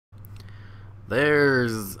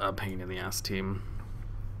There's a pain in the ass team.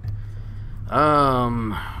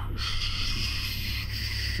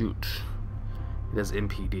 Shoot. It has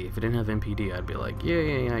MPD. If it didn't have MPD, I'd be like,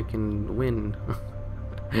 yay, I can win.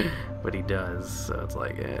 But he does, so it's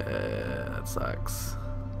like, that sucks.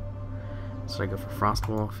 Should I go for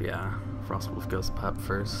Frostwolf? Yeah, Frostwolf goes pup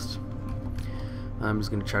first. I'm just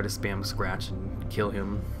gonna try to spam Scratch and kill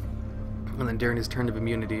him. And then during his turn of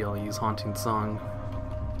immunity, I'll use Haunting Song.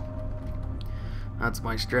 That's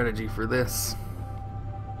my strategy for this.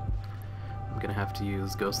 I'm gonna have to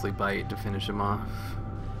use Ghostly Bite to finish him off.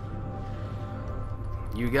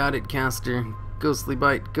 You got it, caster. Ghostly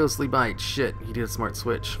Bite, Ghostly Bite. Shit, he did a smart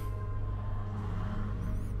switch.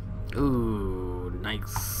 Ooh,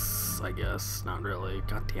 nice, I guess. Not really.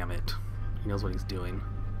 God damn it. He knows what he's doing.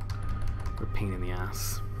 What a pain in the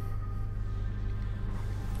ass.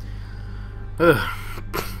 Ugh.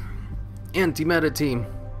 Anti-meta team.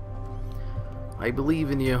 I believe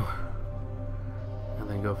in you. And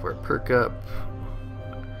then go for a perk up.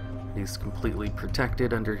 He's completely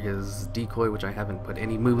protected under his decoy, which I haven't put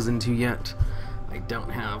any moves into yet. I don't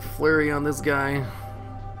have Flurry on this guy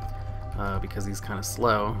because he's kind of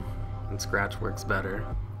slow, and Scratch works better.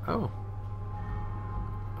 Oh.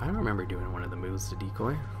 I don't remember doing one of the moves to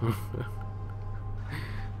decoy.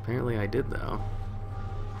 Apparently I did, though.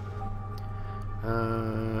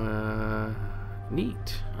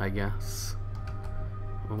 Neat, I guess.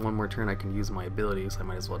 Well, one more turn I can use my abilities, I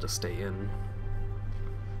might as well just stay in.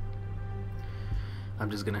 I'm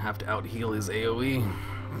just gonna have to out-heal his AoE.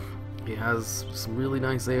 He has some really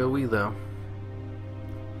nice AoE, though.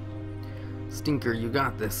 Stinker, you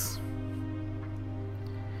got this.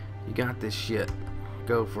 You got this shit.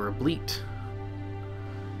 Go for a Bleat.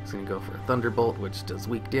 He's gonna go for a Thunderbolt, which does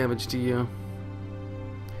weak damage to you.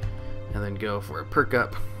 And then go for a perk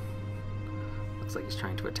up. Looks like he's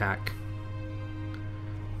trying to attack.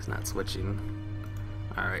 He's not switching.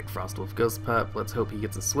 Alright, Frostwolf Ghost Pup. Let's hope he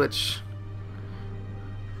gets a switch.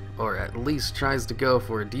 Or at least tries to go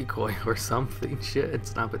for a decoy or something. Shit,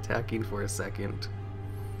 stop attacking for a second.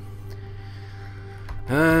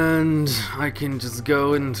 And I can just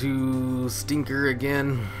go into Stinker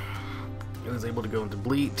again. I was able to go into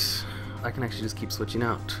Bleat. I can actually just keep switching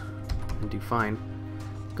out and do fine.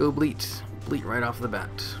 Go Bleat. Bleat right off the bat.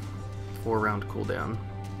 4-round cooldown.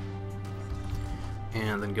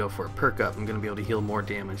 And then go for a perk up. I'm going to be able to heal more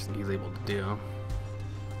damage than he's able to do.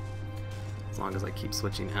 As long as I keep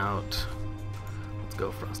switching out. Let's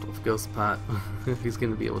go Frostwolf Ghost Pot. He's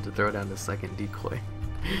going to be able to throw down the second decoy.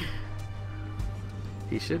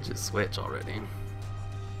 He should just switch already.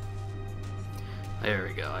 There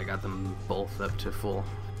we go. I got them both up to full.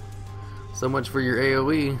 So much for your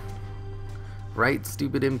AoE. Right,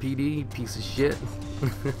 stupid MPD, piece of shit.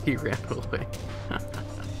 He ran away.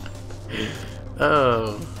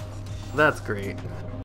 Oh, that's great.